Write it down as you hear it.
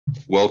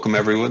Welcome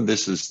everyone.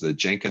 This is the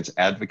Jenkins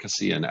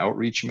Advocacy and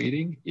Outreach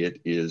meeting.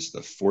 It is the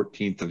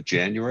 14th of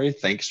January.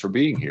 Thanks for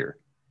being here.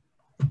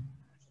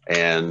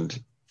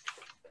 And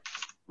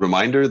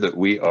reminder that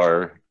we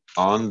are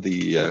on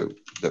the,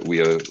 that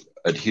we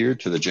adhere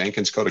to the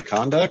Jenkins Code of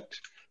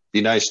Conduct.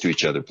 Be nice to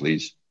each other,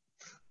 please.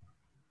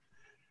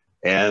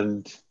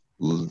 And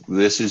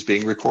this is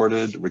being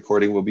recorded.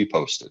 Recording will be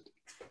posted.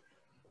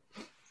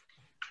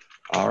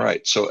 All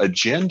right, so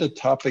agenda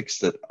topics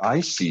that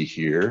I see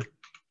here: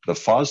 the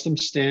FOSDEM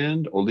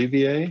stand,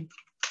 Olivier;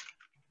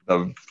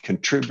 the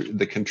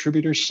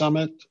Contributor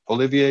Summit,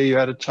 Olivier, you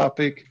had a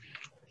topic;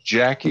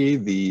 Jackie,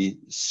 the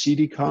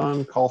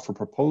CDCon call for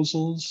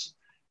proposals;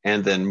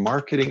 and then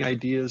marketing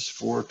ideas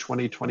for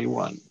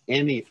 2021.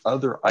 Any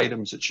other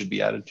items that should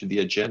be added to the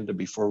agenda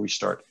before we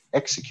start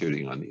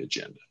executing on the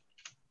agenda?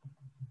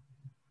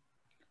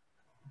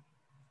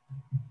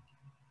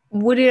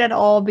 Would it at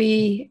all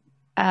be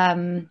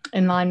in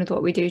line with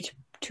what we do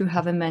to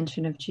have a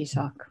mention of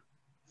GSOC?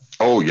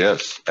 Oh,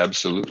 yes,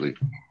 absolutely.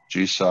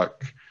 GSOC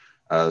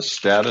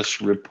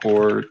status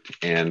report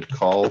and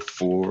call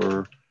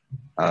for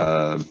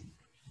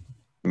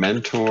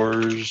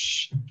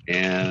mentors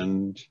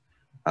and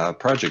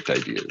project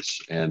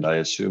ideas. And I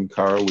assume,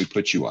 Carl, we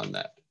put you on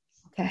that.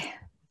 Okay.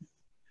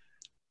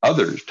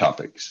 Other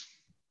topics.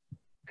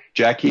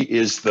 Jackie,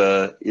 is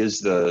the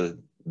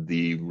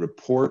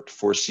report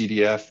for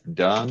CDF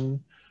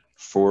done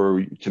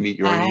to meet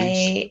your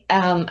needs?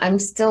 I'm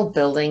still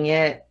building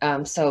it.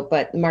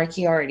 But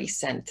Marky already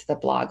sent the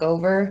blog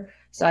over,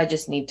 so I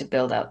just need to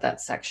build out that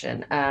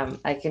section.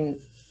 I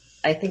think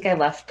I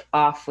left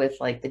off with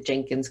like the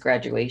Jenkins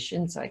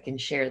graduation, so I can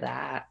share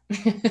that,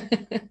 but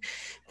okay,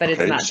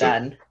 it's not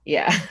done.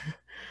 Yeah.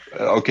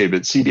 Okay,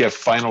 but CDF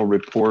final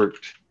report,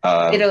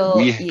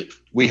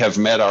 we have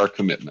met our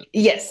commitment.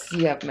 Yes,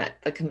 you have met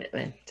the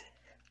commitment.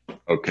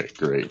 Okay,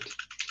 great.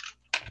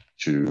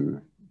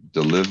 To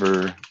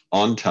deliver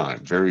on time.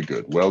 Very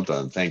good. Well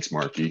done. Thanks,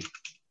 Marky.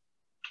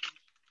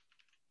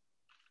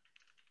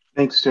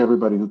 Thanks to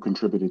everybody who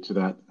contributed to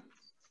that.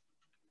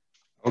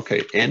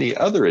 Okay, any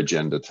other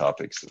agenda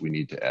topics that we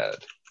need to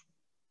add?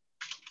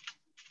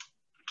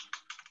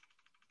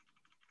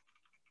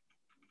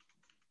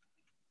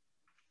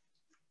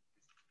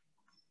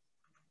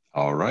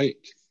 All right,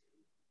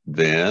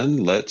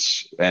 then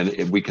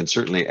and we can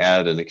certainly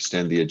add and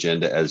extend the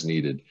agenda as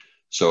needed.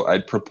 So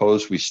I'd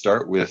propose we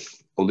start with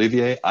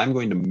Olivier. I'm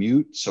going to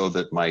mute so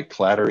that my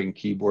clattering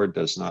keyboard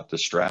does not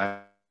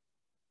distract.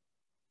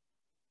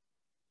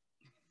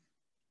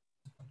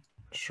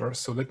 Sure,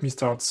 so let me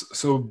start.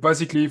 So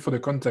basically, for the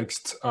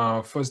context,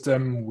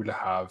 FOSDEM will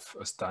have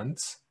a stand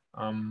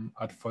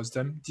at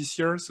FOSDEM this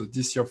year. So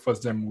this year,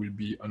 FOSDEM will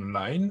be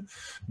online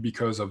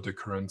because of the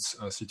current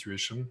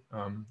situation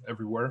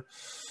everywhere.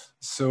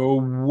 So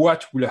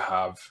what we'll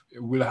have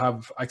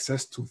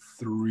access to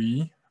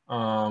 3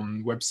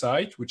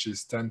 website, which is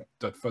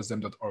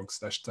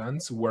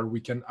stand.fosdem.org/stands, where we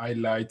can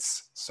highlight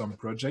some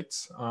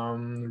projects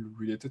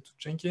related to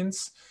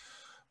Jenkins.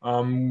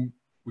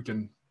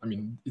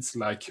 It's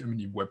like a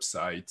mini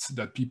website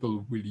that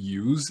people will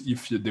use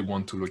if they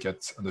want to look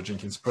at the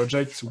Jenkins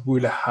project.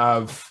 We'll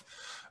have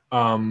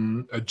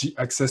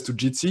access to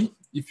Jitsi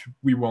if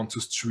we want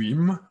to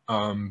stream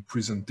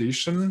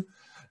presentation,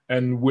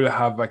 and we'll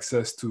have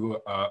access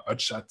to a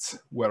chat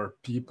where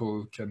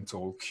people can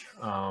talk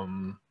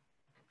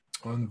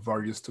on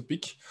various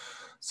topics.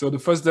 So the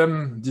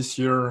FOSDEM this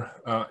year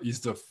is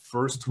the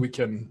first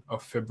weekend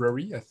of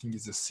February. I think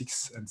it's the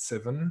 6th and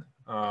 7th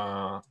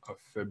of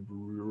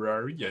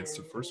February. Yeah, it's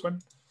the first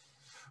one.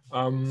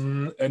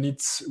 And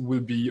it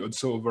will be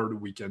also over the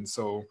weekend.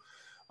 So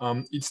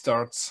it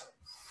starts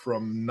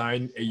from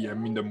 9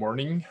 a.m. in the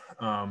morning,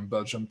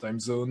 Belgium time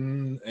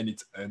zone, and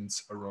it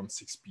ends around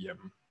 6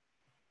 p.m.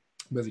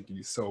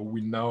 basically. So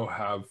we now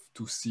have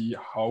to see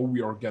how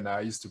we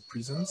organize the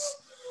presence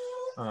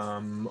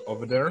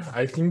over there.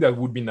 I think that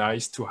would be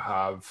nice to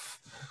have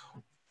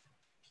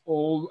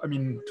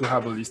to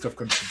have a list of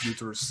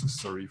contributors.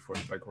 Sorry for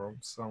the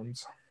background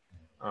sounds.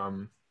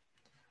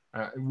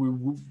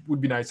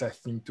 Would be nice, I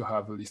think, to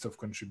have a list of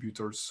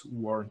contributors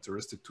who are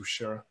interested to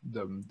share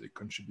the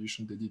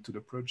contribution they did to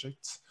the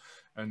project,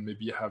 and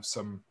maybe have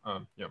some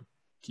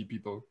key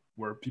people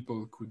where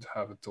people could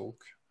have a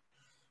talk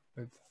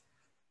with.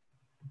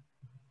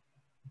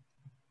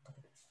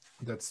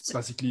 That's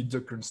basically the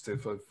current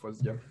state for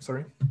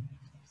sorry.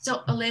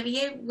 So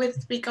Olivier,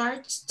 with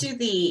regards to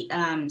the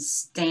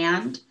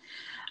stand,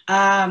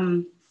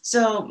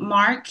 so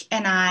Mark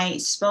and I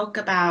spoke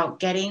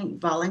about getting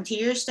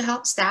volunteers to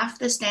help staff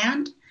the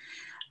stand.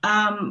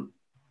 I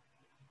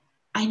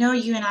know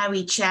you and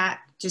we chat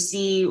to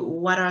see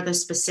what are the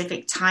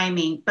specific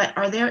timing, but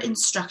are there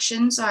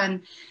instructions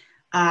on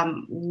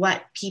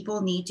what people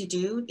need to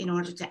do in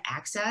order to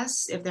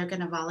access if they're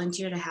going to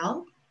volunteer to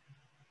help?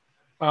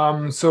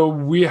 So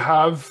we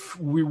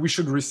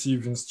should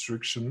receive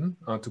instruction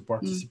to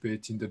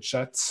participate in the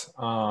chat,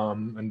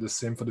 and the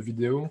same for the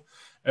video.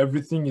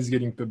 Everything is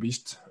getting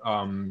published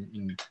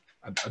in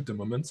at the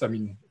moment. I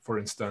mean, for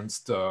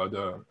instance,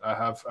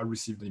 I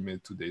received an email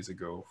 2 days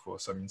ago for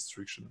some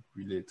instruction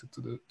related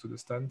to the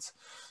stand.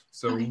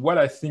 So what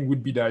I think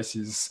would be nice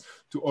is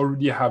to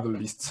already have a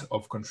list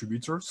of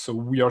contributors. So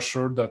we are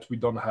sure that we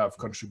don't have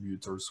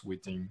contributors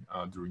waiting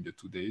during the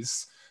 2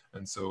 days.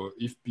 And so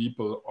if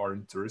people are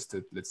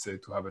interested, let's say,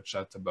 to have a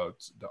chat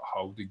about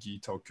how the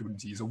Git or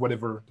Kubernetes or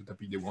whatever the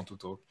topic they want to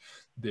talk,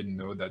 they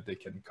know that they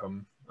can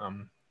come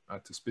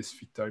at a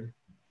specific time.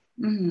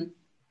 Mm-hmm.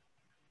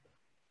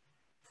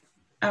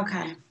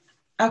 Okay.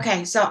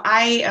 Okay. So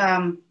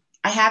I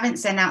haven't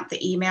sent out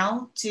the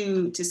email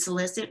to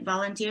solicit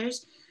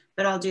volunteers,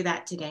 but I'll do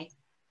that today.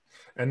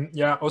 And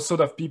yeah, also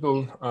that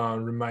people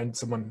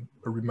someone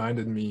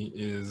reminded me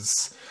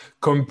is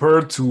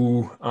compared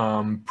to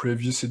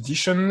previous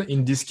edition,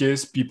 in this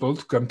case, people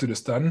to come to the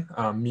stand,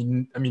 I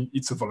mean,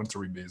 it's a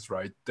voluntary base,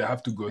 right? They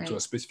have to go to a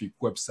specific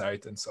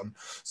website and so on.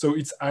 So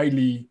it's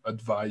highly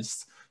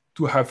advised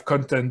to have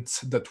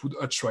content that would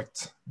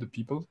attract the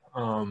people,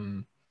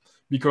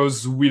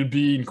 because we'll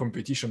be in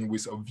competition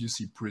with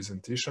obviously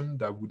presentation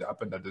that would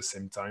happen at the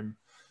same time.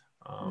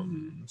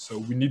 So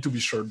we need to be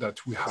sure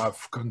that we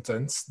have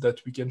contents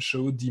that we can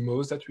show,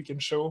 demos that we can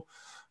show.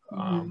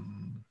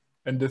 And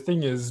the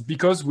thing is,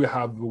 because we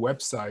have a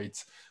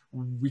website,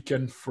 we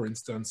can, for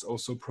instance,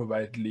 also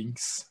provide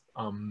links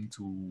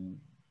to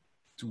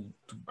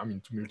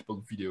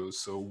multiple videos.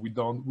 So we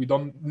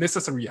don't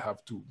necessarily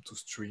have to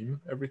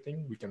stream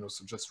everything. We can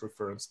also just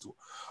reference to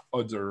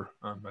other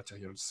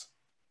materials.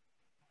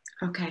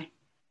 Okay.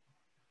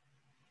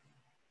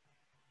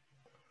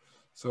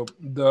 So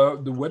the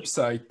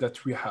website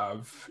that we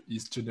have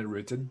is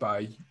generated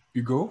by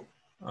Hugo,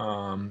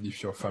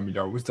 if you're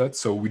familiar with that.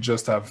 So we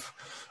just have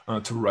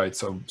to write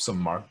some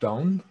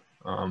markdown.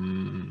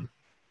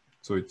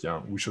 So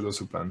we should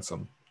also plan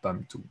some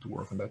time to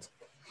work on that.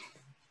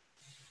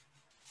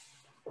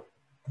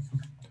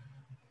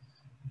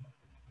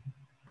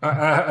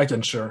 I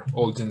can share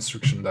all the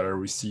instructions that I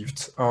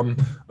received.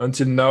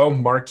 Until now,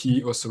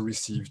 Marky also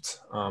received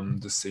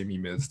the same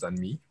emails than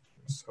me.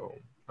 So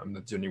I'm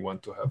not the only one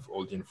to have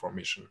all the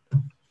information.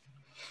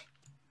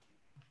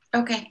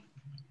 Okay.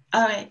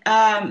 All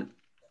right.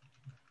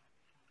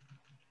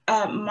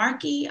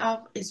 Marky,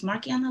 is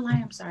Marky on the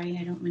line? I'm sorry,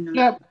 I don't know.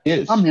 Yeah,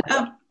 Yes. I'm here.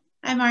 Oh,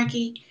 hi,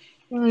 Marky.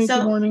 Hi, So,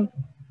 good morning.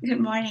 Good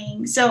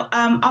morning. So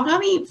I'll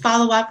probably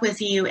follow up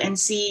with you and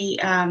see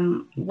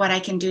what I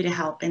can do to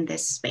help in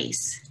this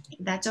space.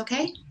 That's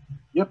okay?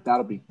 Yep,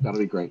 that'll be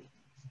great.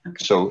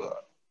 Okay. So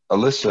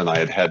Alyssa and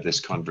I had this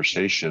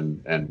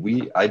conversation, and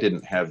I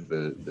didn't have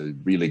the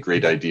really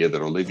great idea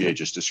that Olivier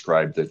just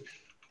described, that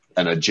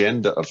an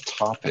agenda of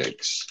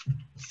topics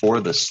for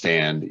the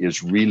stand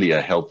is really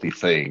a healthy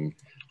thing,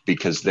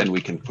 because then we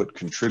can put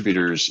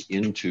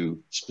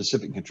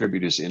specific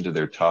contributors into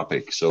their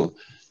topic. So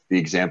the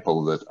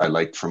example that I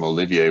liked from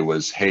Olivier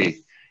was, hey,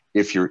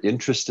 if you're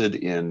interested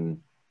in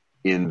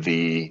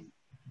the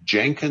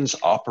Jenkins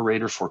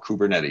operator for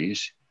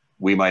Kubernetes,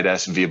 we might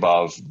ask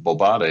Vibhav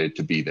Bobade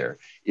to be there.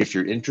 If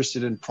you're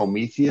interested in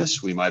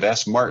Prometheus, we might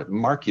ask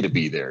Marky to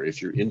be there.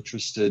 If you're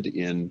interested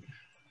in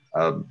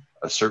a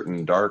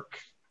certain dark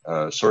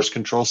source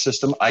control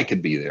system, I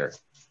could be there.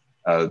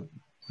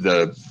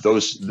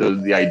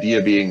 The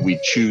idea being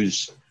we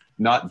choose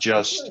not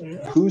just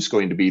who's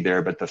going to be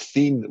there, but the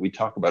theme that we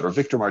talk about. Or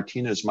Victor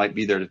Martinez might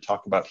be there to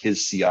talk about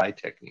his CI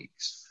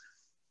techniques.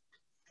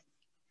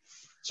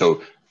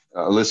 So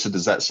Alyssa,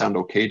 does that sound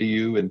okay to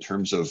you in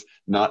terms of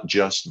not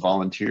just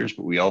volunteers,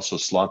 but we also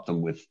slot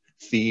them with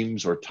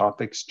themes or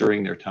topics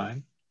during their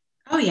time?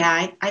 Oh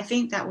yeah, I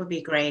think that would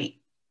be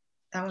great.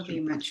 That would be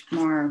much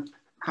more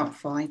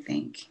helpful, I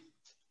think.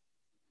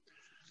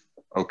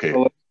 Okay.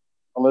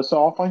 Alyssa,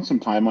 I'll find some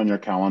time on your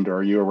calendar.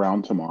 Are you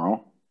around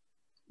tomorrow?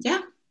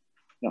 Yeah.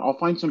 Yeah, I'll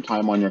find some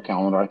time on your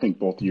calendar. I think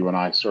both you and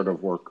I sort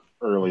of work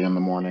early in the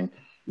morning.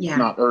 Yeah.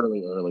 Not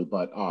early,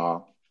 but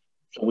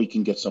so we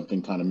can get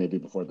something kind of maybe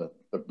before the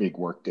big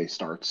work day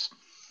starts.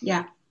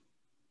 Yeah.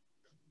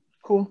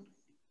 Cool.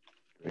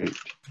 Great.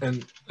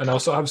 And I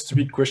also have a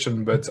stupid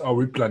question, but are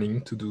we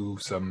planning to do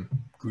some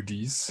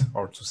goodies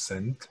or to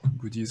send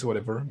goodies or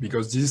whatever?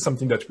 Because this is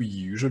something that we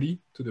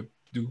usually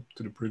do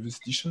to the previous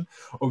edition.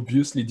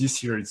 Obviously,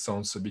 this year it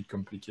sounds a bit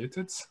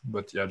complicated,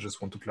 but yeah, I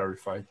just want to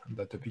clarify on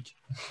that topic.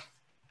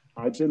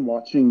 I've been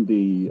watching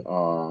the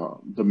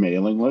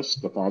mailing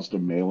list, the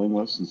FOSDEM mailing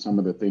list, and some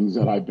of the things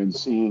that I've been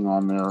seeing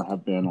on there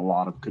have been a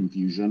lot of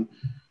confusion.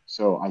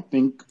 So I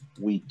think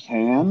we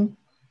can,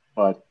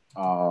 but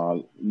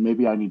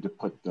maybe I need to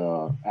put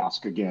the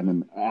ask again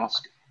and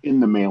ask in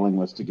the mailing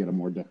list to get a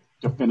more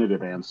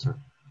definitive answer.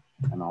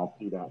 And I'll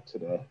do that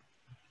today.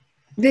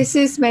 This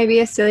is maybe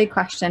a silly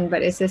question,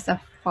 but is this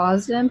a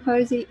FOSDEM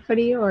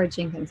hoodie or a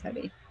Jenkins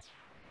hoodie?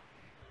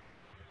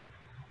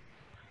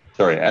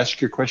 Sorry, ask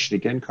your question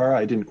again, Cara.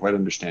 I didn't quite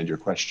understand your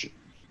question.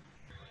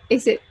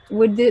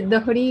 Would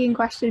the hoodie in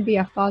question be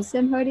a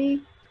FOSDEM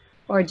hoodie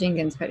or a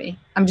Jenkins hoodie?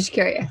 I'm just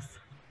curious.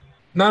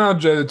 No,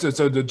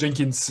 so the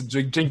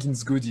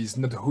Jenkins goodies,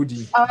 not a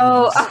hoodie.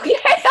 Oh, okay.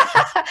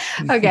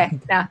 Okay,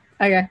 yeah,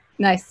 okay.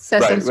 Nice. So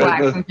some Right,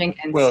 swag well, from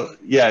Jenkins. well,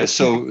 yeah.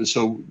 So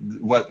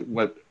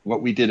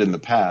what we did in the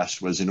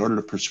past was, in order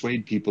to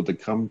persuade people to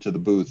come to the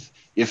booth,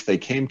 if they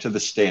came to the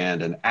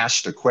stand and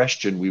asked a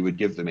question, we would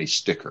give them a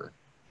sticker,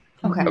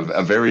 Okay.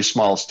 a very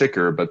small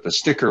sticker, but the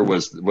sticker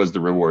was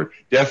the reward.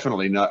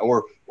 Definitely not,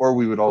 or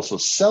we would also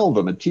sell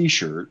them a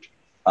T-shirt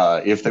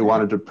if they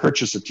wanted to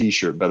purchase a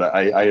T-shirt. But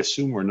I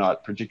assume we're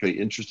not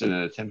particularly interested in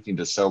attempting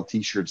to sell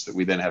T-shirts that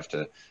we then have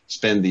to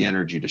spend the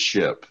energy to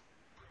ship.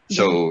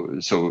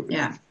 So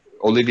Yeah.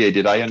 Olivier,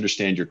 did I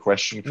understand your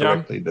question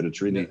correctly? Yeah, that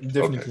it's really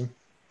definitely.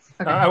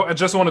 Okay. I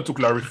just wanted to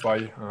clarify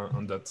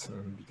on that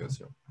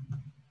because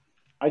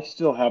I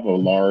still have a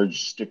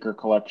large sticker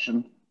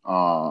collection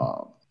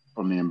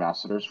from the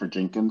ambassadors for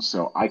Jenkins,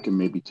 so I can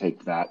maybe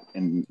take that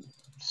and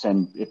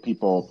send, if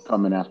people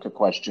come and ask a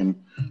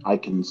question, I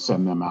can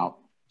send them out,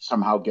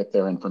 somehow get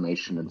their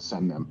information and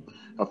send them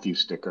a few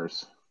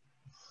stickers.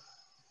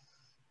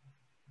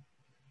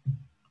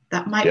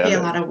 That might be a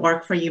lot of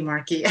work for you,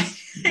 Marky.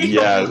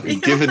 Yeah,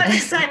 given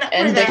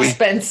and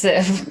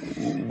expensive.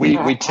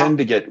 We tend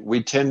to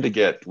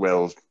get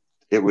well.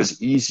 It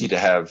was easy to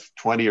have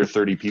 20 or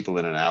 30 people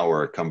in an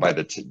hour come by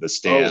the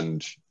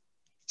stand.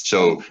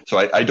 So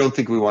I don't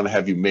think we want to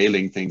have you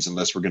mailing things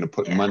unless we're going to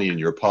put money in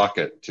your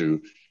pocket to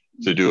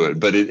do it.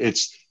 But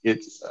it's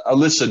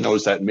Alyssa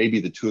knows that. Maybe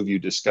the two of you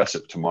discuss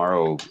it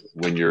tomorrow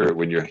when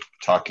you're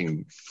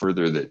talking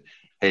further, that,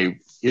 hey,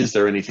 is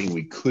there anything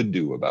we could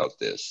do about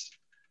this?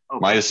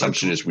 My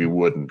assumption is we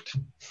wouldn't.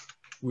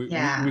 We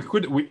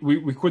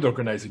could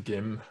organize a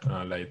game,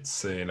 like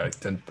say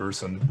 10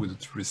 person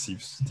would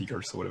receive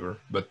stickers or whatever.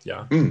 But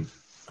yeah.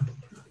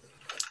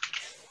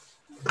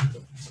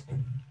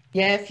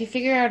 Yeah, if you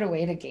figure out a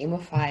way to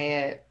gamify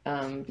it,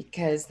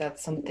 because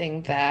that's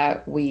something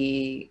that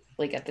we,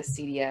 like at the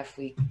CDF,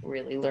 we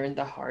really learned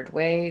the hard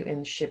way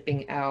in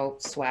shipping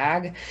out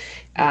swag.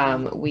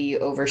 We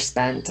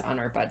overspent on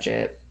our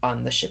budget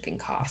on the shipping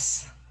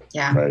costs.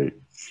 Yeah. Right.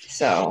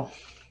 So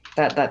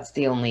that's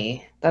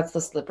the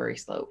slippery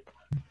slope.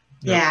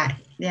 Yeah,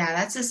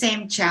 that's the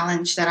same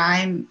challenge that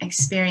I'm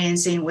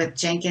experiencing with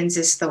Jenkins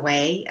is the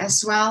way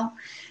as well.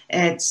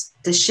 It's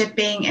the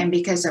shipping, and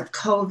because of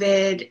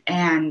COVID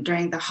and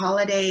during the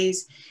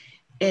holidays,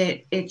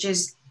 it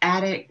just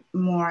added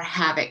more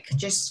havoc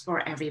just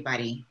for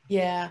everybody.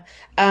 Yeah.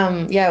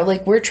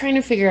 Like we're trying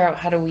to figure out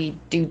how do we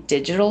do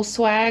digital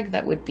swag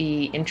that would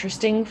be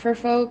interesting for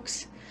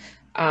folks.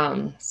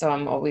 So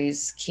I'm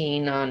always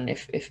keen on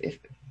if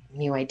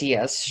new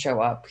ideas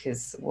show up,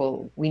 because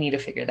we need to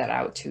figure that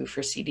out too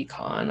for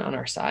CDCon on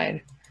our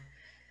side.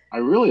 I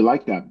really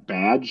like that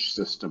badge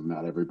system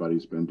that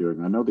everybody's been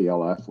doing. I know the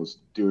LF was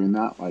doing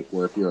that, like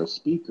where if you're a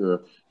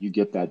speaker, you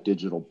get that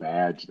digital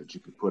badge that you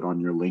could put on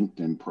your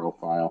LinkedIn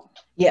profile.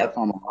 Yeah. I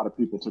found a lot of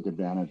people took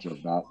advantage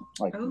of that,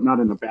 like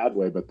not in a bad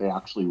way, but they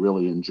actually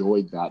really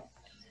enjoyed that.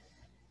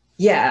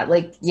 Yeah,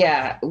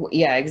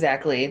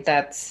 exactly.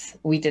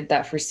 We did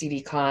that for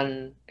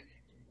CDCon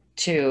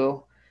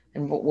too,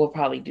 and we'll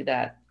probably do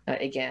that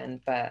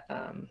again. But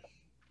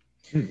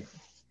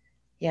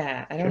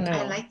yeah, I don't know.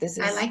 I like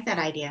that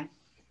idea.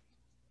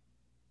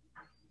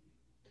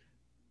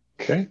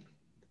 Okay.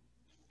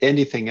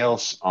 Anything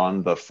else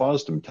on the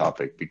FOSDEM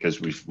topic? Because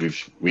we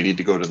need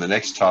to go to the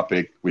next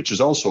topic, which is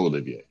also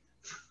Olivier.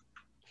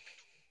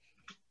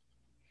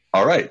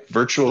 All right,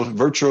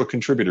 virtual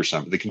contributor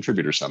summit, the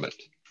Contributor Summit.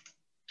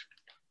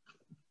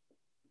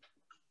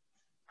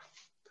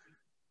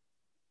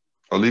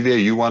 Olivier,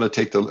 you want to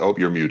take oh,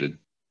 you're muted.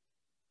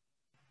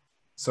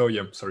 So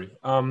yeah, sorry.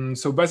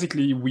 So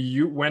basically,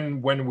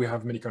 when we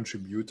have many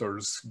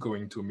contributors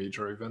going to a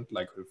major event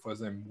like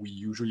FOSDEM, we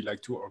usually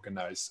like to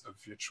organize a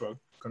virtual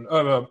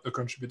a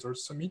contributor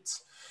summit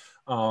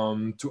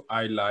to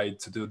highlight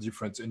the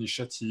different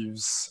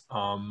initiatives,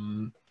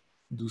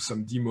 do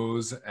some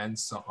demos, and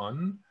so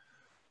on.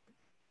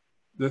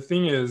 The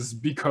thing is,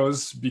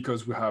 because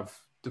we have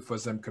the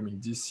FOSDEM coming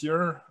this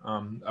year,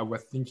 I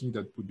was thinking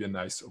that would be a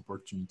nice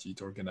opportunity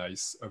to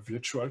organize a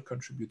virtual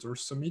contributor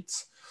summit.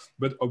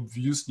 But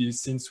obviously,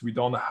 since we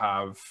don't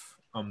have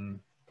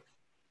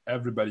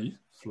everybody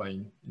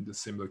flying in the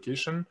same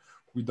location,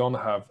 we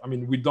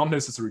don't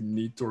necessarily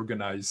need to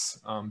organize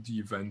the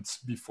event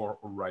before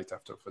or right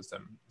after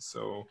FOSDEM.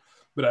 So,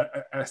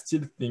 but I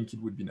still think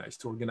it would be nice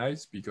to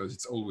organize, because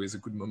it's always a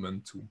good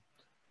moment to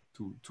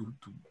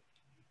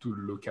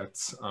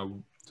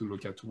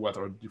look at what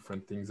are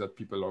different things that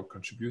people are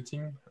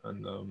contributing.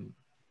 And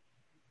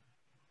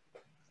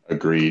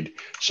agreed.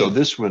 So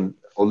this one,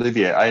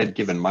 Olivier, I had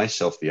given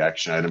myself the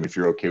action item, if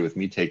you're okay with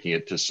me taking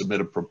it, to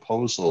submit a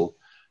proposal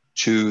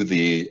to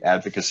the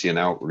Advocacy and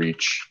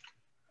Outreach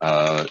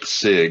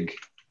SIG,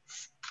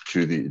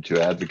 to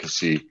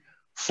Advocacy,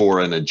 for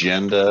an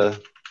agenda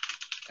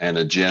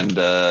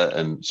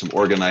and some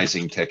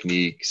organizing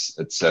techniques,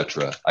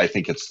 etc. I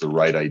think it's the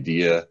right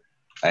idea,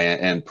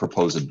 and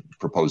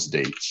propose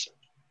dates.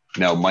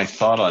 Now, my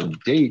thought on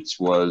dates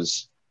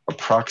was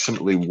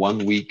approximately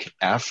 1 week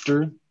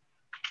after,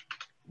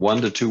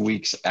 1 to 2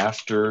 weeks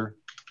after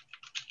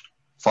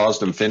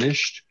FOSDEM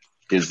finished.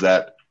 Is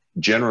that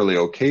generally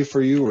okay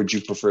for you, or would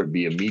you prefer it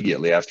be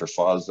immediately after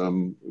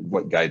FOSDEM?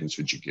 What guidance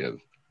would you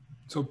give?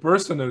 So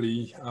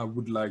personally, I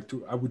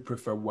would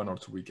prefer 1 or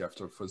 2 weeks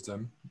after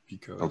FOSDEM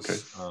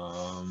because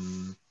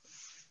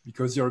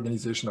because the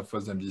organization of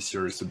FOSDEM this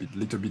year is a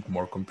little bit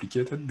more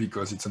complicated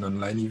because it's an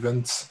online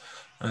event,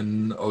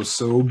 and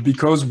also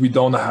because we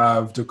don't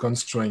have the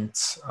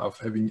constraints of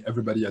having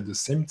everybody at the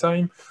same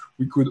time.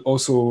 We could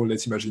also,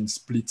 let's imagine,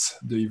 split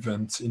the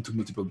event into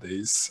multiple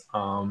days.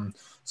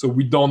 So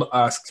we don't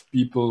ask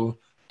people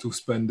to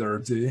spend their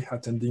day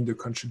attending the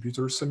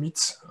Contributor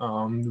Summit.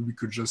 We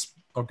could just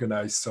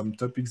organize some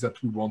topics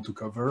that we want to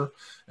cover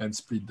and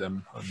split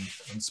them on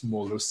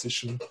smaller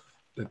sessions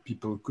that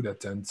people could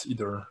attend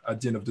either at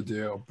the end of the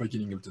day or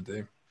beginning of the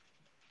day.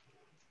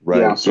 Right.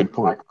 Yeah, so Good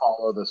point. like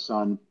follow the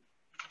sun.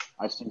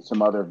 I've seen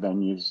some other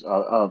venues,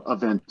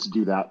 events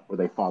do that where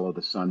they follow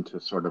the sun to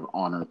sort of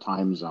honor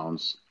time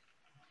zones.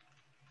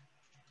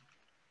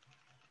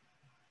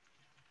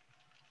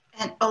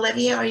 And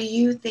Olivia, are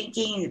you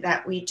thinking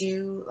that we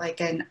do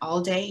like an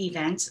all-day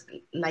event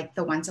like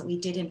the ones that we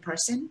did in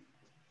person?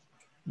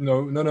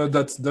 No.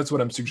 That's what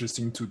I'm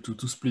suggesting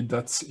to split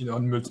that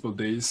on multiple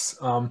days.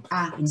 In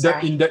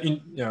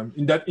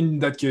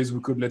that case, we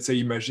could, let's say,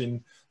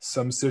 imagine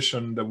some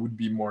session that would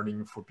be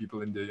morning for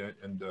people in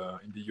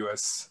the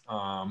US,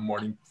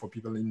 morning for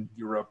people in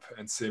Europe,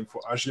 and same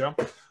for Asia,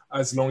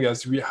 as long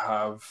as we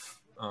have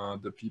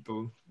the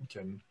people who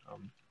can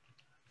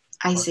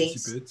I see.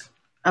 participate.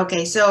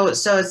 Okay, so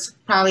it's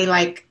probably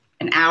like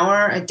an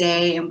hour a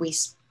day, and we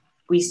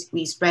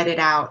spread it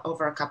out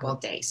over a couple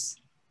of days.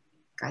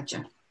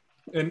 Gotcha.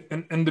 And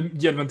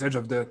the advantage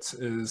of that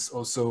is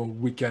also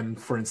we can,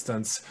 for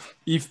instance,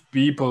 if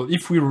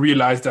we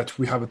realize that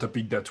we have a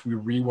topic that we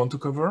really want to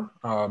cover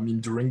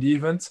during the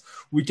event,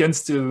 we can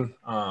still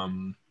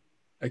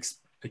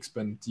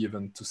expand the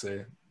event to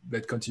say,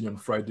 let's continue on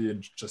Friday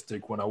and just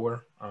take 1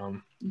 hour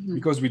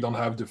because we don't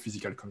have the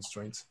physical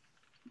constraints.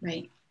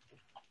 Right.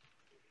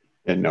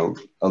 And no,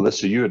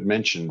 Alyssa, you had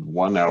mentioned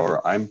 1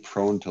 hour. I'm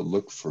prone to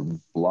look for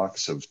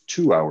blocks of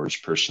 2 hours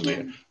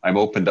personally. I'm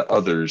open to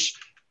others.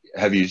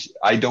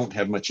 I don't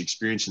have much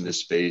experience in this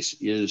space.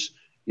 Is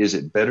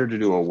it better to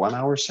do a 1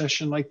 hour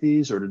session like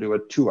these or to do a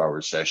 2 hour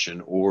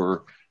session,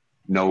 or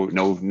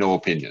no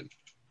opinion?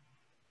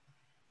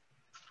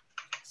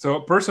 So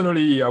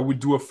personally, I would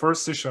do a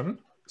first session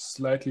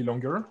slightly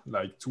longer,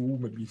 like 2,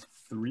 maybe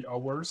 3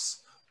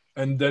 hours,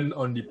 and then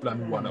only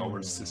plan 1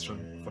 hour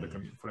session for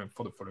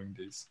the following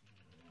days.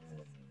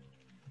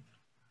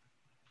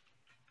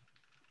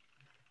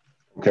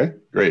 Okay,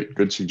 great.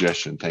 Good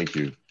suggestion. Thank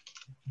you.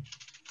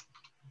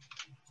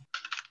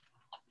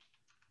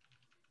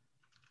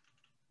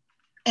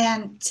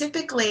 And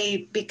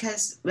typically,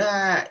 because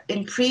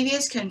in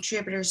previous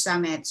contributor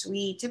summits,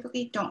 we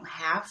typically don't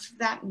have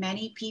that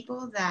many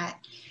people that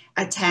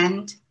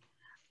attend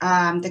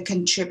the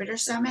contributor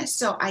summit.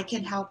 So I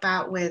can help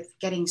out with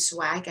getting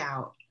swag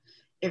out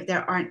if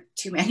there aren't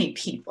too many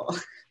people.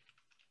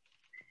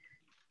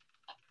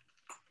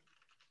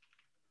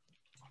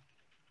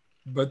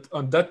 But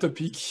on that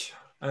topic,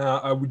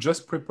 I would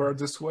just prepare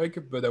the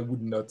swag, but I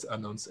would not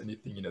announce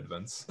anything in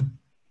advance.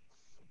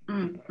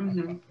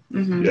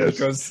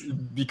 Yes.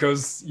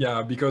 Because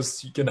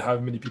you can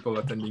have many people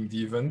attending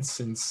the event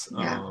since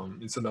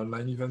it's an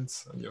online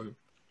event.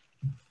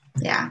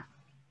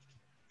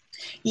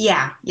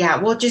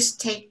 We'll just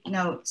take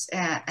notes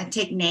and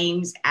take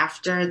names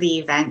after the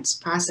event,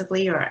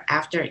 possibly, or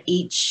after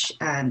each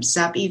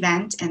sub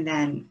event, and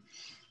then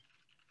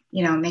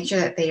make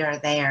sure that they are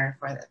there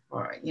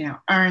for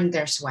earn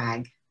their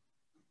swag.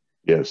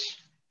 Yes.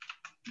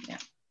 Yeah.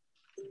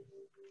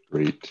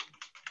 Great.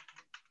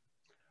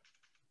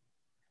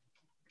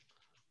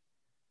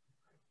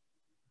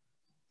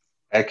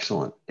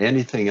 Excellent.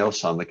 Anything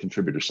else on the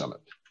Contributor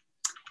Summit?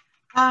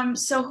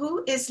 So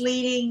who is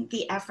leading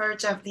the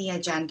efforts of the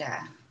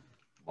agenda?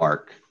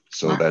 Mark.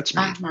 So Mark. That's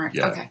me. Mark.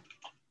 Yeah. Okay.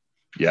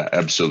 Yeah,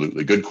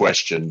 absolutely. Good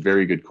question.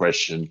 Very good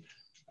question.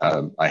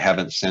 I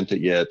haven't sent it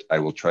yet. I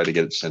will try to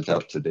get it sent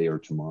out today or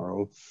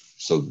tomorrow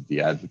so that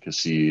the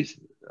Advocacy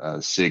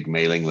SIG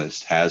mailing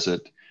list has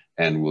it,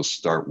 and we'll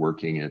start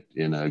working it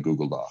in a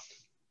Google Doc.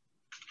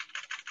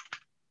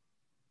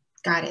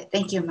 Got it.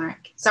 Thank you,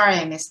 Mark. Sorry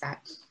I missed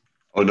that.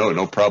 Oh,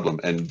 no problem.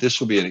 And this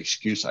will be an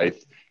excuse.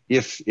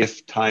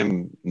 If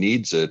time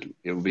needs it,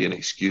 it will be an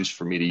excuse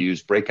for me to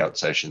use breakout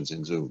sessions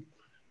in Zoom.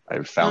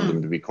 I've found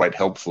them to be quite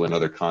helpful in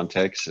other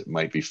contexts. It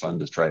might be fun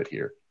to try it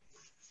here.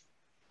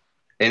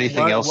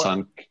 Anything else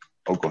on?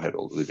 Oh, go ahead,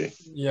 Olivier.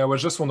 Yeah, I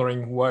was just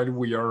wondering, while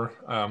we are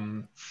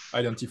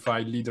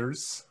identified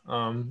leaders,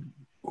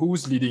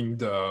 who's leading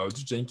the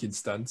Jenkins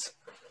stand?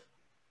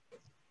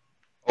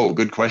 Oh,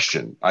 good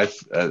question.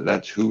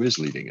 That's who is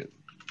leading it?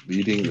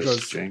 Leading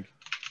this Jenkins.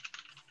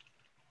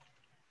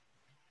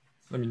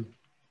 I mean,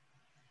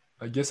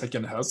 I guess I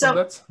can help on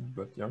that,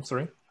 but yeah, I'm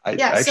sorry. I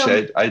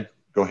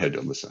go ahead,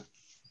 Alyssa.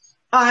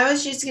 Oh, I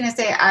was just gonna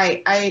say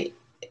I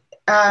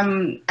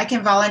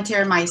can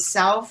volunteer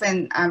myself,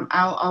 and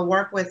I'll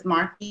work with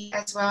Marky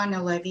as well and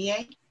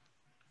Olivier.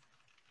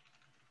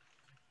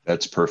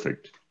 That's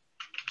perfect.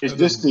 Is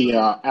this the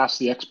Ask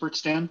the Expert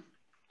stand?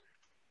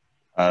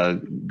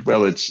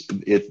 Well, it's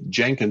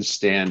Jenkins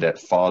stand at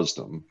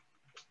FOSDEM.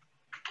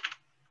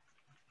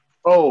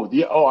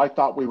 Oh, I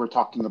thought we were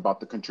talking about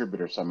the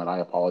Contributor Summit. I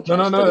apologize.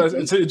 No.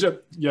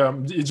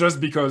 It's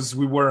just because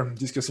we were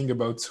discussing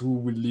about who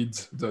will lead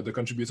the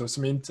Contributor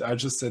Summit. I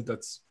just said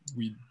that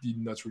we did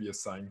not really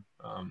assign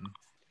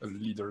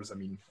leaders. I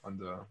mean, on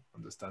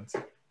the stand.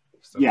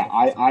 Yeah,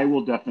 I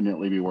will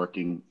definitely be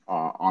working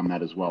on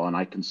that as well, and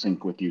I can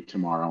sync with you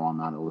tomorrow on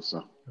that,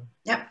 Alyssa.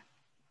 Yep.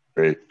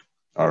 Great.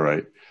 All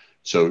right.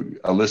 So,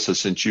 Alyssa,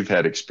 since you've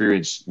had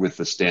experience with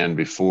the stand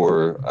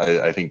before,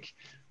 I think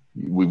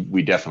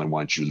we definitely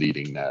want you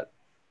leading that.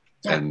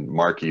 Yeah. And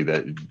Marky,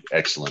 that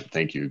excellent.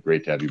 Thank you.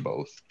 Great to have you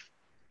both.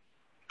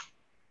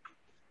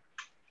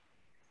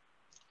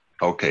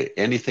 Okay.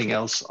 Anything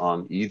else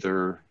on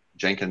either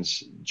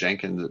Jenkins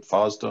at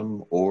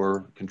FOSDEM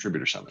or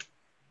Contributor Summit?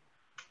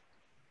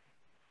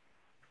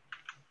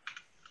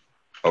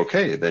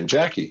 Okay, then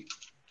Jackie.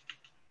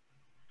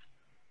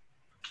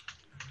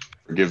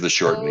 Forgive the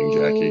shortening,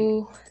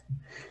 Jackie.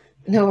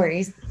 No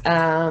worries.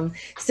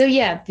 So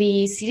yeah,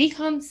 the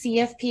CDCon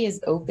CFP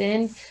is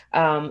open.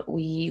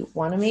 We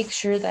want to make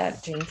sure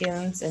that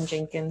Jenkins and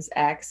Jenkins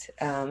X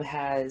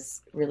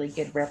has really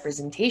good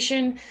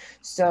representation.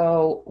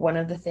 So one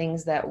of the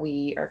things that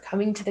we are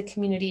coming to the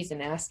communities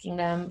and asking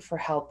them for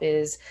help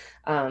is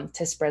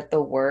to spread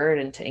the word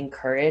and to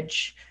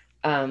encourage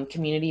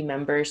community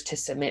members to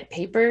submit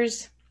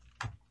papers.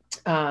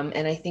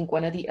 And I think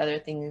one of the other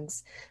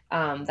things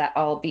that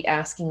I'll be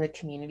asking the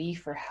community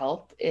for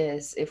help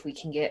is if we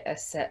can get a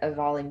set of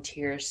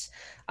volunteers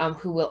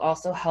who will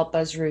also help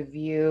us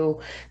review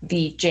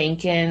the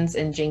Jenkins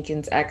and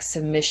Jenkins X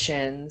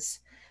submissions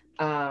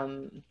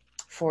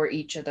for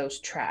each of those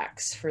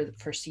tracks for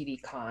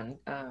CDCon.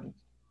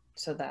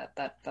 So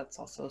that's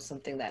also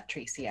something that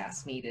Tracy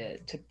asked me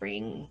to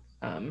bring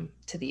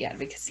to the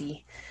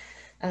advocacy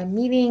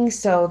meeting.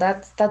 So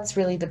that's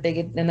really the big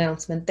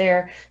announcement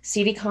there.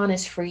 CDCon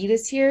is free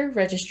this year.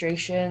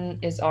 Registration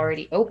is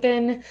already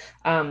open.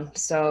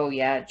 So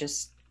yeah,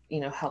 just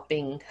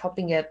helping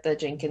get the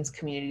Jenkins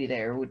community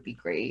there would be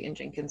great, and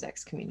Jenkins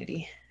X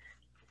community.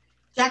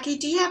 Jackie,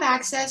 do you have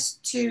access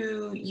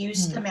to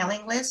use the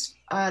mailing list,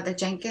 the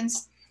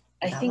Jenkins?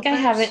 I think I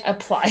haven't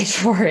applied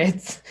for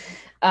it.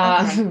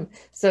 Okay.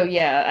 So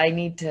yeah, I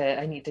need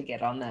to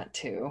get on that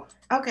too.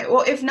 Okay,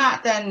 well, if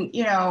not, then,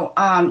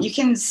 you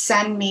can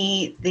send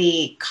me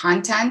the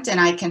content and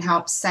I can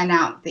help send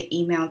out the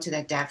email to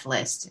the dev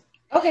list.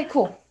 Okay,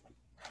 cool.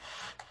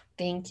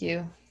 Thank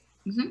you.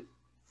 Mm-hmm.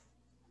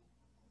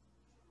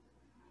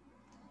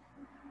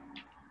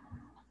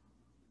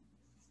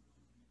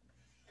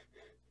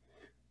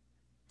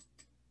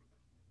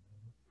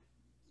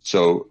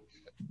 So,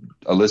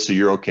 Alyssa,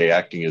 you're okay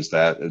acting as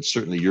that. And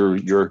certainly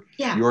your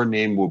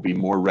name will be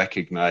more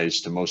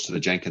recognized to most of the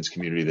Jenkins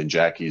community than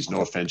Jackie's.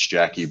 No offense,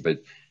 Jackie,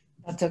 but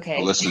that's okay.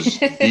 Alyssa's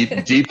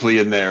deeply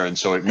in there, and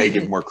so it may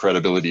give more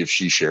credibility if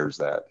she shares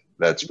that.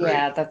 That's great.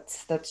 Yeah,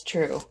 that's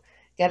true.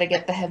 Got to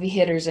get the heavy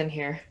hitters in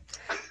here.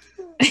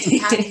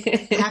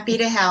 Happy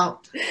to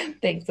help.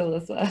 Thanks,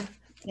 Alyssa.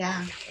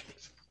 Yeah.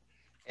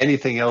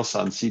 Anything else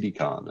on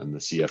CDCon and the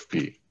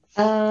CFP?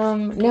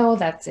 No,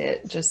 that's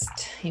it.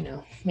 Just,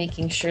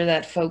 making sure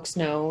that folks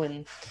know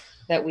and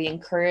that we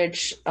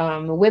encourage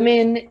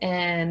women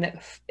and,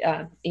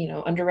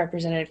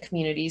 underrepresented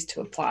communities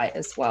to apply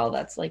as well.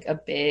 That's like a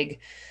big,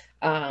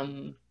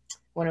 one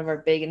of our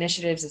big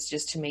initiatives is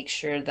just to make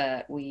sure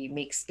that we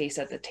make space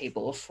at the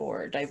table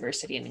for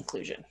diversity and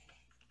inclusion.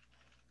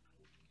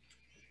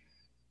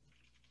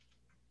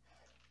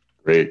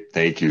 Great,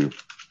 thank you.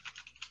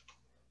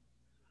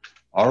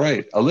 All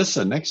right,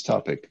 Alyssa, next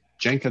topic.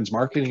 Jenkins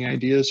marketing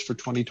ideas for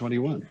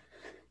 2021.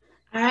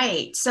 All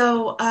right,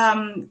 so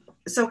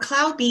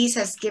CloudBees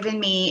has given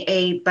me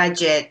a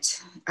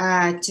budget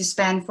to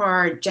spend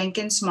for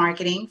Jenkins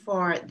marketing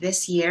for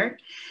this year.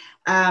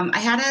 I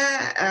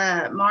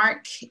had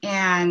Mark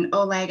and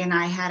Oleg and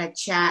I had a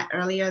chat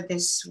earlier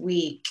this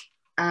week,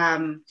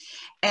 and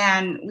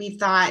we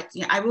thought,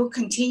 I will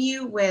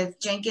continue with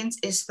Jenkins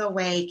is the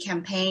Way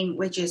campaign,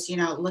 which is,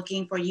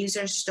 looking for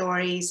user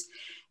stories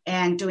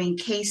and doing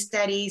case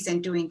studies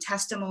and doing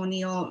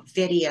testimonial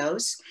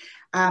videos.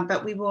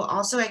 But we will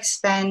also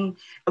extend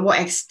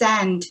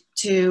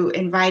to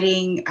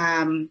inviting,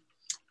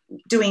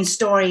 doing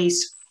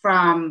stories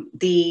from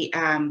the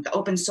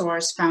open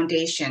source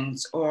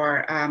foundations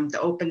or the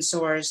open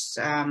source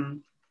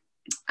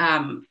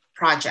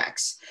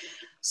projects.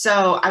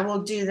 So I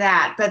will do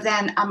that. But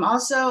then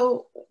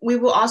we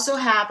will also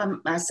have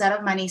a set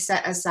of money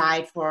set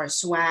aside for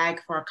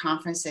swag, for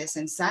conferences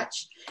and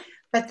such.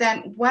 But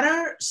then what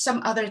are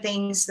some other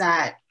things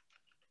that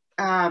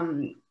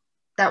can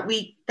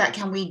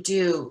we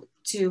do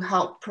to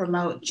help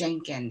promote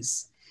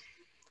Jenkins?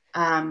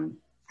 How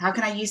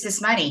can I use this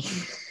money?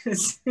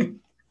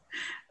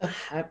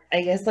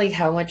 I guess, like,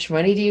 how much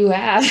money do you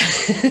have?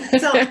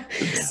 so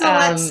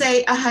let's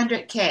say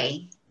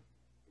 100K.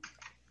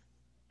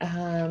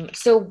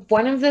 So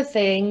one of the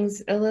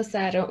things,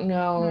 Alyssa, I don't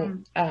know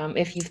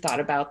if you've thought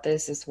about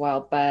this as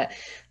well, but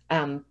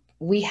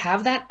we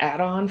have that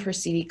add-on for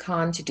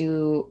CDCon to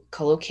do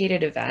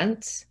co-located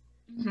events.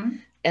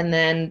 And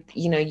then,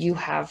 you know, you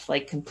have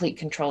like complete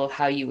control of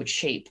how you would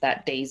shape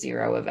that day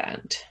 0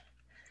 event.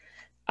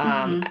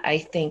 I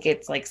think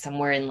it's like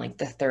somewhere in like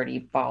the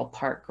 30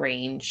 ballpark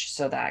range.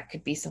 So that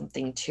could be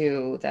something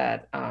too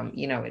that,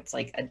 you know, it's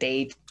like a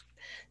day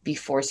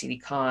before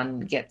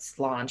CDCon gets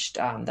launched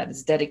that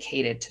is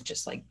dedicated to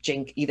just like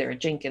either a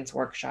Jenkins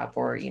workshop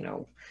or, you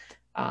know,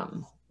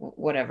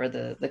 whatever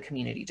the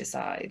community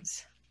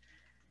decides.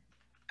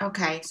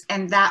 Okay,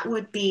 and that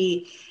would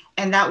be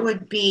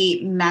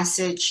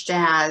messaged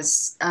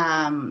as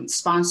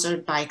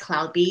sponsored by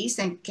CloudBees.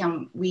 And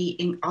can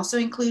we also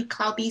include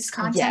CloudBees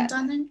content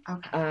on it?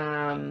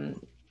 Okay.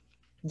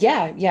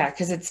 Yeah,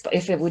 because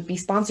if it would be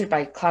sponsored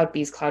by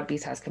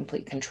CloudBees has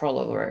complete control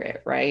over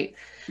it, right?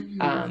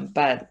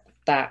 But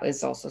that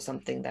is also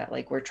something that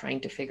like we're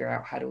trying to figure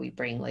out, how do we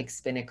bring like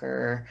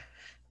Spinnaker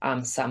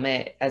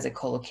Summit as a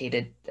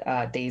co-located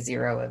day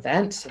 0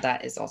 event. So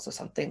that is also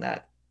something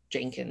that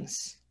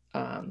Jenkins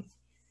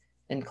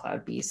and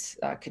CloudBees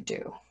could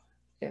do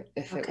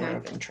if it were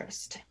of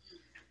interest.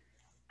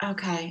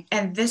 Okay,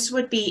 and this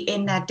would be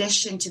in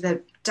addition to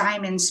the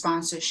Diamond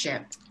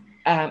sponsorship.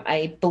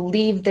 I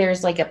believe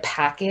there's like a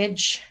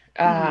package.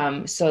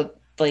 So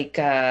like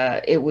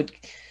it would,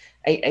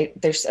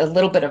 there's a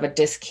little bit of a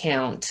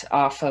discount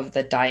off of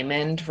the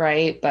Diamond,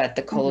 right? But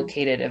the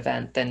co-located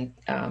event then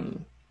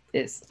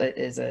is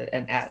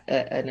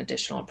an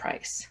additional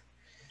price.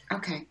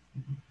 Okay.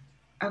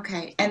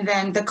 Okay, and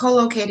then the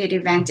co-located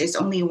event is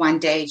only one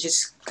day,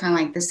 just kind of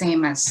like the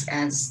same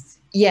as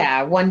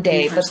yeah, one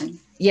day. But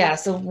yeah,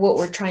 so what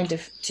we're trying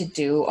to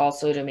do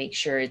also to make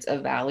sure it's a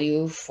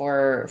value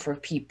for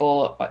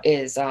people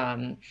is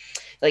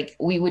like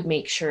we would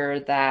make sure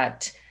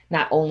that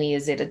not only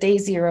is it a day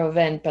 0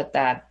 event, but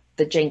that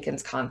the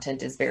Jenkins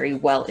content is very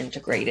well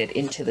integrated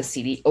into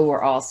the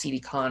overall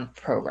CDCon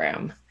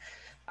program.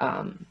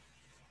 Okay.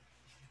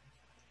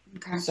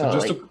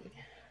 So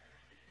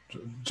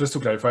just to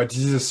clarify, this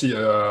is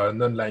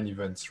an online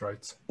event,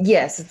 right?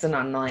 Yes, it's an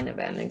online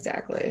event,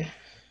 exactly.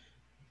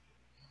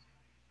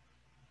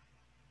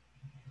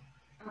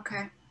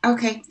 Okay.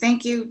 Okay.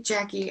 Thank you,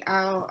 Jackie.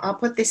 I'll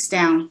put this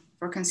down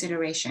for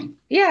consideration.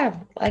 Yeah,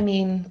 I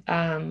mean,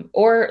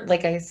 or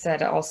like I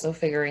said, also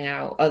figuring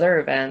out other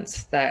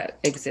events that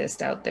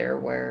exist out there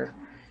where,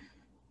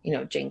 you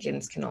know,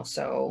 Jenkins can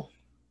also,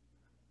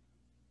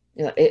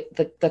 you know,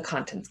 the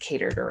content's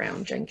catered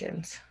around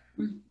Jenkins.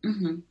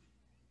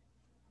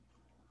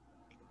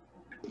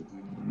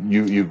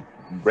 You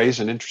raise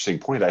an interesting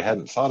point. I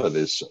hadn't thought of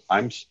this.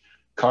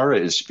 Kara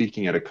is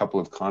speaking at a couple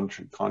of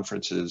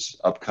conferences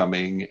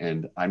upcoming,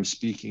 and I'm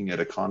speaking at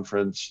a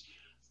conference.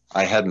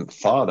 I hadn't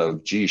thought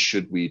of, gee,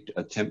 should we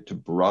attempt to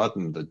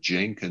broaden the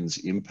Jenkins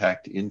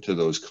impact into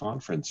those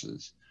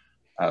conferences?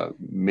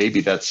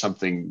 Maybe that's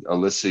something,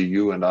 Alyssa,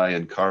 you and I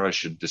and Kara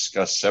should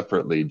discuss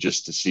separately,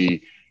 just to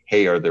see,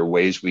 hey, are there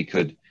ways we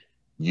could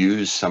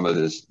use some of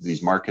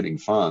these marketing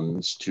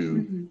funds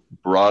to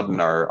broaden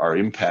our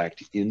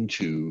impact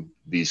into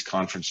these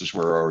conferences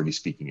where we're already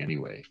speaking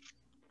anyway?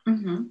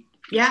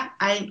 Yeah,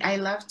 I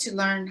love to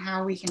learn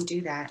how we can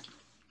do that.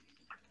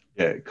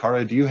 Yeah,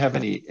 Kara, do you have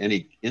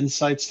any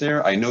insights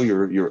there? I know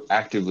you're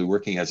actively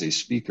working as a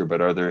speaker,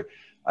 but are there,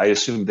 I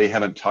assume they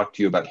haven't talked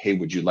to you about, hey,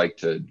 would you like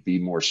to be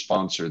more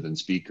sponsor than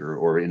speaker,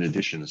 or in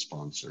addition a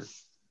sponsor?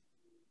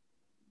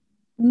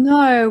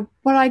 No,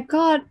 but I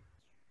got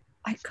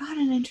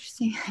an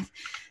interesting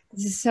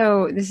this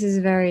is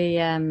very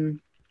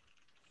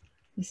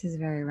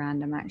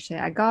random actually.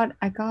 I got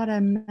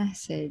a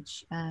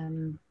message,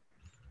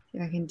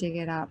 if I can dig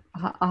it up.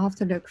 I'll have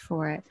to look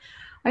for it.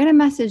 I got a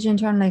message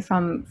internally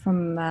from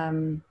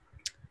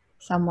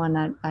someone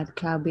at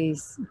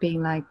CloudBees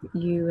being like,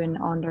 you and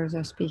Anders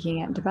are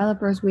speaking at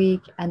Developers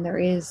Week, and there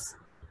is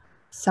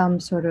some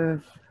sort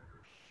of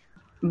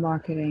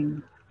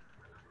marketing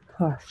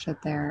push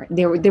that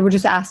they were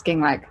just asking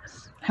like,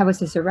 how was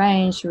this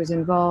arranged? Who was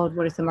involved?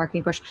 What is the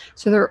marketing push?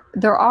 So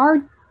there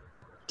are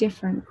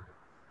different.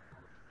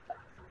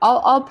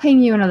 I'll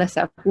ping you and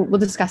Alyssa. We'll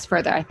discuss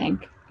further. I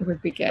think it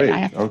would be good. Great. I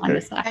have to find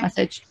this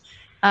message.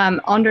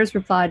 Anders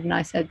replied, and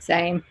I said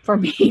same for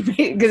me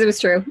because it was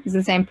true. It's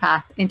the same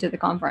path into the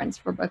conference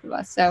for both of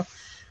us. So,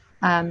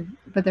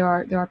 but there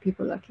are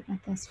people looking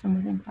at this from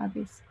within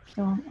CloudBees.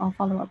 So I'll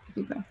follow up with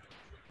you both.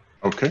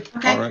 Okay.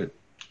 All right.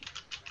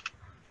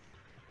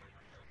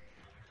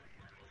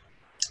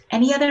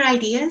 Any other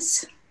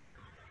ideas?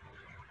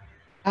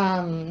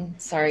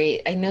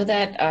 Sorry, I know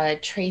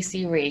that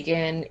Tracy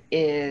Reagan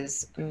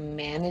is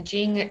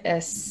managing a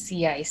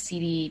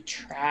CI/CD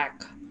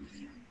track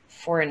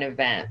for an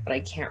event, but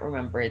I can't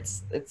remember.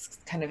 It's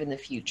kind of in the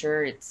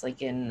future. It's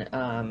like in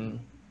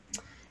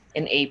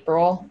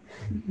April.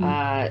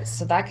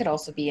 So that could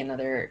also be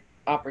another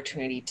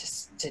opportunity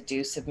to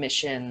do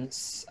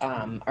submissions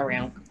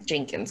around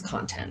Jenkins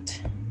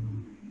content.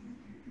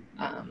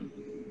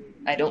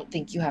 I don't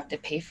think you have to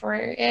pay for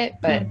it,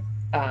 but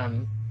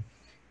you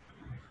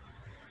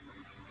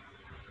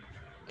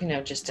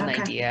know, just an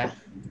Okay. idea.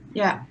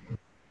 Yeah.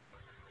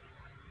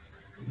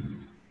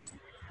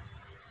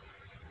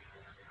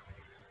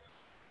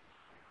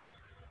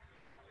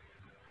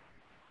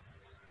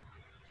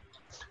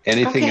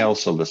 Anything Okay.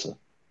 else, Alyssa?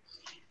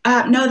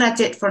 No,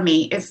 that's it for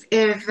me. If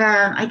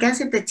I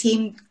guess if the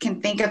team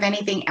can think of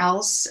anything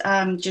else,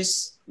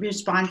 just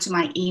respond to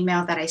my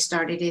email that I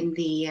started in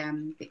the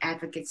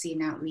Advocacy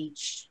and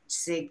Outreach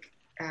SIG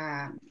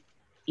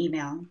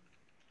email.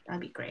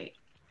 That'd be great.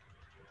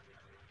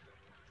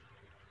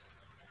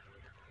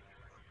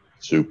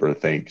 Super,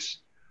 thanks.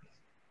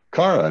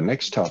 Cara,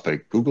 next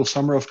topic, Google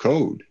Summer of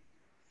Code.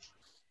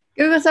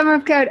 Google Summer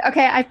of Code.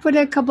 Okay, I put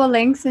a couple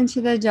links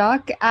into the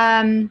doc.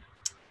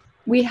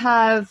 We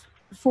have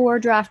 4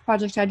 draft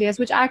project ideas,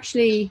 which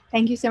actually,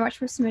 thank you so much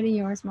for submitting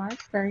yours,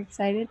 Mark. Very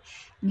excited.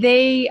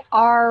 They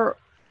are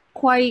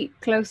quite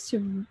close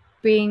to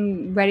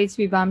being ready to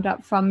be bumped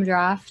up from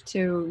draft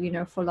to, you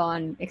know, full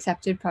on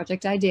accepted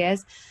project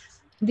ideas.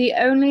 The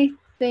only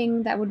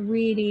thing that would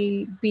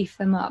really beef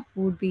them up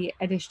would be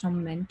additional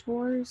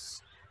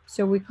mentors.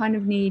 So we kind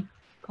of need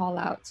call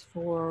outs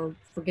for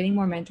getting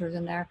more mentors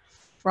in there.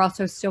 We're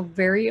also still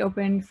very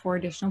open for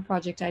additional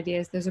project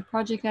ideas. There's a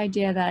project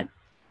idea that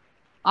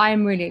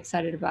I'm really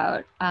excited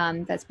about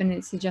that's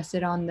been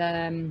suggested on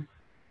the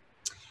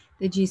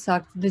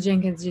GSOC, the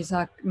Jenkins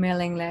GSOC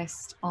mailing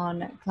list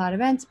on Cloud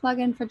Events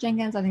plugin for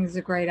Jenkins. I think it's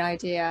a great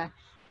idea.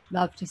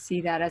 Love to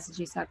see that as a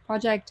GSOC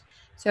project.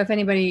 So if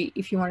anybody,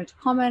 if you wanted to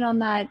comment on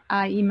that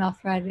email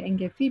thread and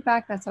give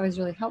feedback, that's always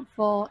really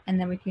helpful. And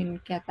then we can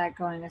get that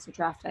going as a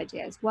draft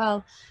idea as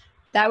well.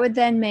 That would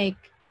then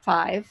make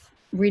 5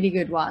 really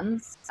good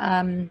ones.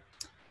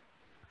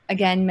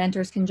 Again,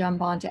 mentors can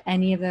jump onto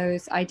any of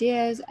those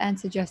ideas and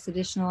suggest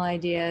additional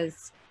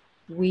ideas.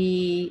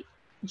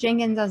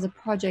 Jenkins as a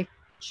project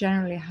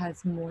generally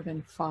has more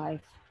than 5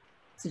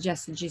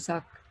 suggested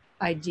GSOC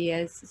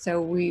ideas.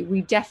 So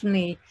we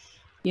definitely,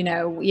 you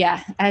know,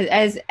 yeah,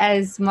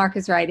 as Mark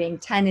is writing,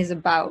 10 is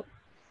about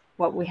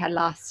what we had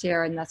last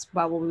year, and that's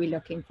about what we're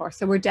looking for.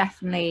 So we're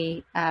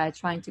definitely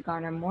trying to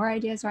garner more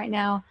ideas right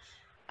now.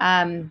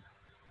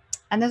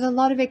 And there's a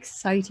lot of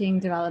exciting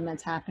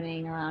developments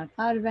happening around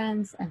cloud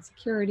events and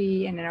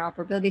security and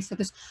interoperability. So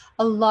there's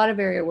a lot of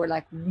area where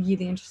like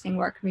really interesting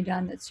work can be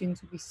done that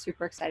students will be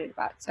super excited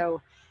about.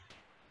 So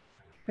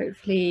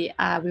hopefully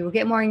we will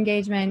get more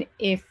engagement.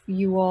 If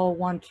you all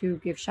want to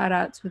give shout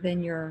outs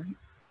within your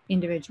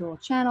individual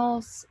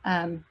channels.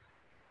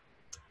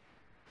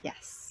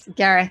 Yes,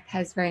 Gareth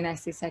has very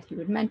nicely said he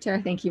would mentor.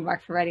 Thank you,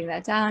 Mark, for writing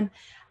that down.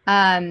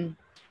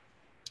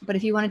 But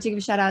if you wanted to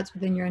give shout outs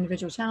within your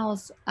individual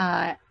channels,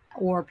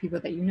 or people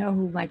that you know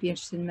who might be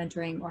interested in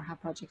mentoring or have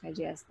project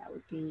ideas, that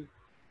would be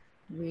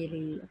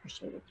really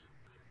appreciated.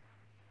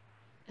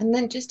 And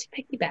then just to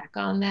piggyback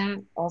on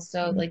that,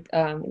 also, like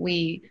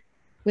we,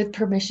 with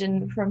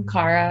permission from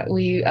Cara,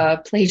 we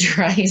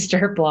plagiarized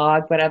our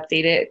blog, but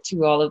updated it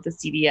to all of the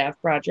CDF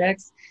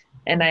projects.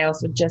 And I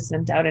also just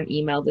sent out an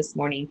email this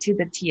morning to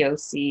the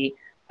TOC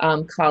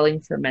calling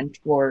for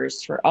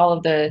mentors for all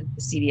of the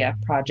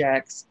CDF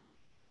projects,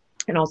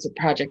 and also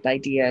project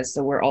ideas.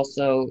 So we're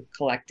also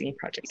collecting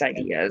project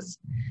ideas.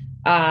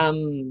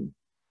 Tara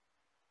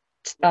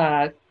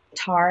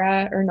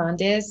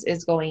Hernandez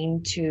is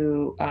going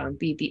to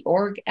be the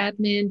org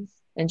admin,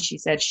 and she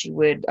said she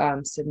would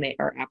submit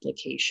our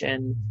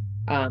application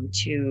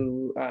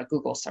to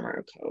Google Summer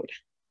of Code.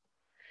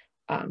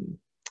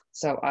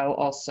 So I'll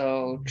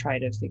also try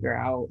to figure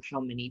out how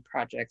many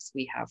projects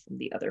we have from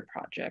the other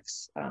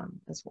projects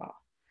as well.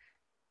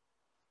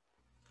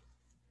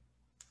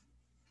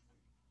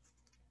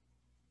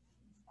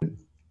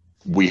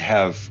 We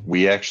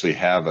actually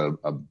have a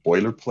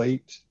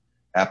boilerplate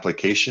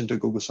application to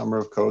Google Summer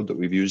of Code that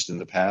we've used in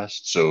the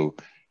past. So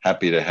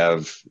happy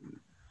to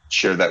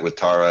share that with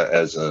Tara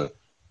as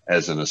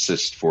an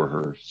assist for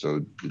her. So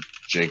the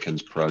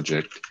Jenkins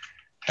project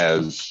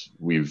has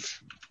a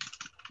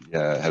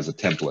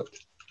template.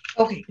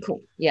 Okay,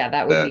 cool. Yeah,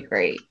 that would be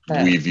great.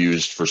 We've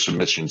used for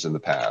submissions in the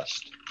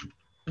past.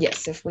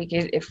 Yes, if we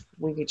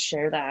could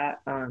share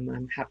that,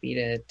 I'm happy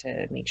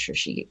to make sure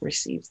she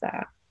receives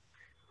that.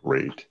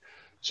 Great.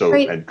 So,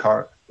 Great. and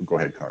go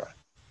ahead, Cara.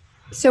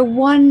 So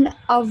one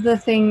of the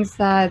things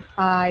that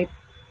I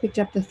picked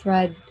up the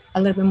thread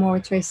a little bit more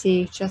with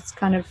Tracy, just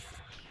kind of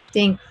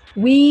saying,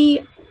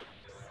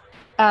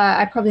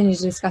 I probably need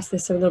to discuss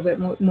this a little bit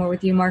more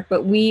with you, Mark,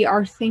 but we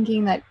are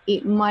thinking that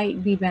it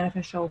might be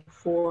beneficial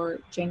for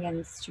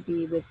Jenkins to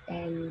be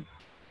within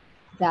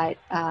that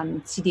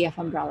CDF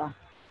umbrella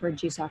for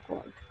GSOC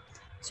org.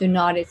 So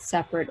not its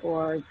separate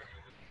org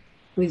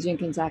with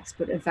Jenkins X,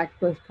 but in fact,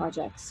 both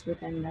projects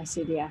within the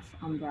CDF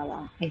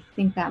umbrella. I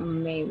think that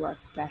may work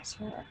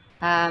better.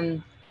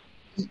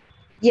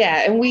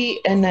 Yeah,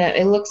 and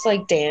it looks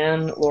like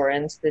Dan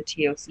Lawrence, the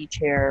TOC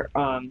chair,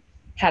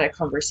 had a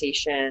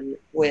conversation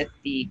with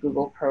the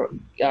Google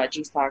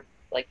GSOC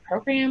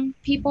program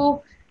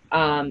people,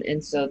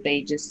 and so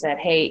they just said,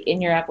 hey, in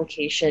your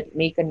application,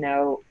 make a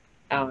note,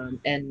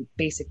 and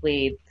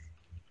basically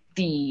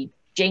the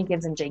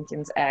Jenkins and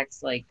Jenkins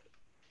X, like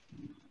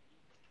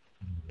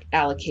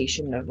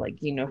allocation of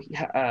like, you know,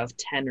 of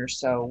 10 or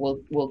so,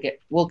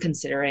 we'll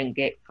consider and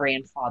get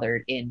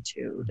grandfathered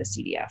into the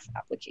CDF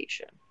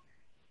application.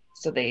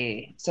 So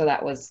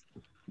that was,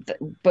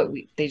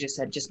 they just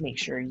said, just make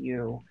sure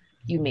you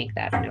make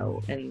that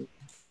note, and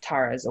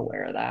Tara is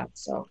aware of that.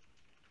 So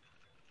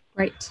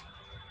Great.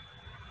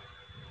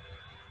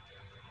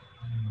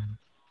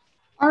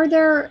 Are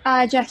there,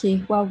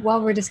 Jackie, well,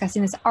 while we're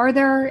discussing this, are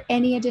there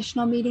any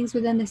additional meetings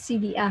within the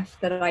CDF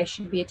that I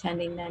should be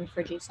attending then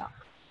for GSOC?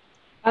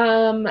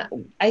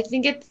 I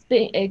think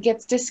it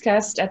gets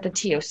discussed at the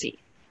TOC.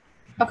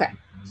 Okay.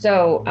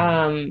 So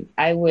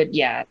I would,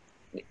 yeah,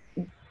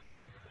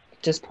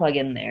 just plug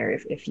in there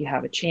if you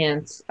have a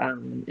chance,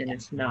 and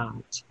if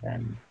not,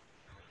 then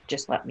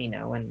just let me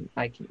know, and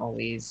I can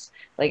always,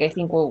 like, I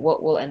think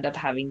what we'll end up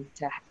having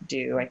to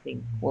do, I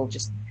think we'll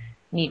just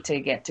need to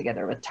get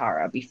together with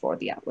Tara before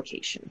the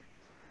application.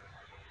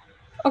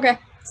 Okay,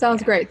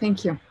 sounds great.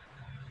 Thank you.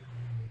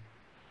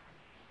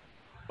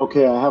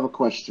 Okay, I have a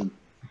question.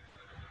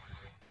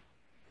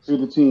 To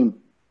the team,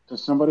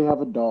 does somebody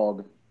have a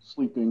dog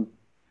sleeping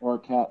or a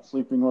cat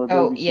sleeping or a baby?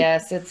 Oh,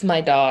 yes, it's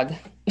my dog.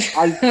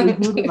 I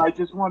figured, and I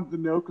just wanted to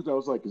know because I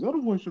was like, is that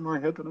a voice in my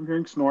head that I'm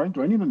hearing snoring?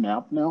 Do I need a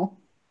nap now?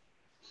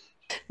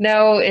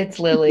 No, it's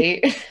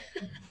Lily.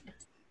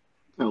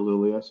 Tell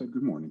Lily I said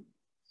good morning.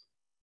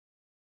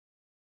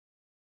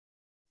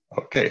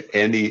 Okay,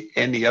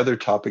 any other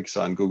topics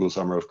on Google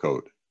Summer of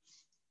Code?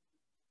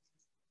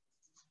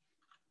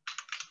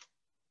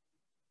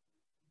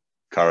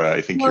 Kara,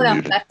 I think you're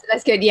muted.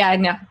 That's good. Yeah,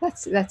 no,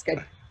 that's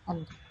good.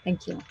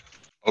 Thank you.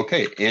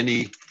 Okay,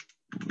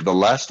 the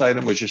last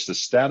item was just a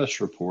status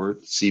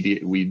report.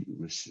 We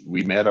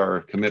met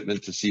our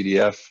commitment to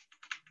CDF.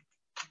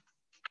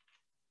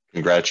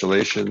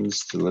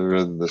 Congratulations,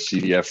 deliver the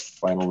CDF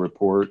final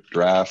report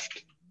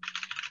draft.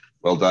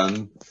 Well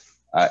done.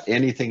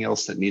 Anything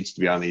else that needs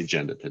to be on the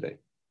agenda today?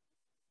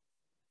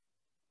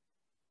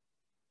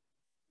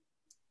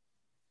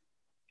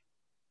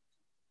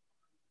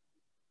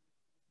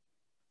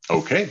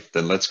 Okay,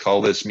 then let's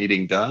call this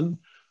meeting done.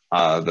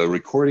 The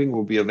recording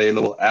will be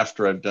available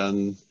after I've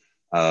done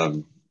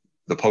the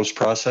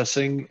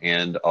post-processing,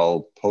 and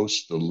I'll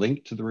post the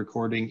link to the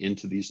recording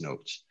into these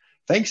notes.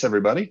 Thanks,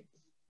 everybody.